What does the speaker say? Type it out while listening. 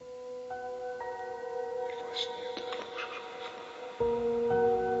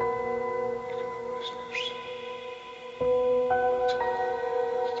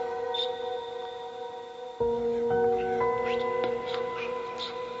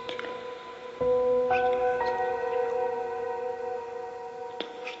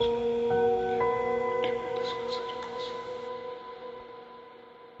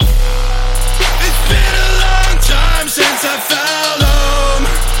I felt home.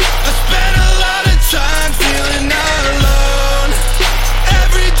 I spent a lot of time feeling alone.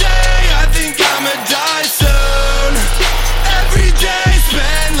 Every day I think I'ma die soon. Every day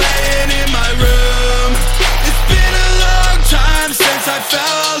spent laying in my room. It's been a long time since I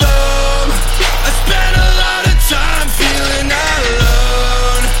felt home. I spent a lot of time feeling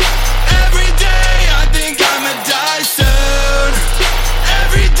alone. Every day I think I'ma die soon.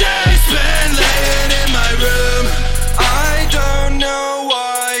 Every day spent laying in my room. I don't know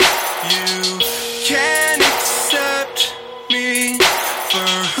why you can't accept me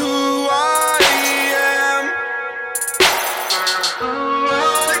for who I am.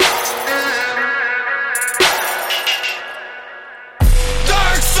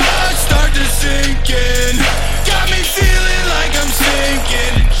 Dark thoughts start to sink in, got me feeling like I'm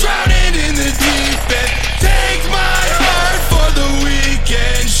sinking.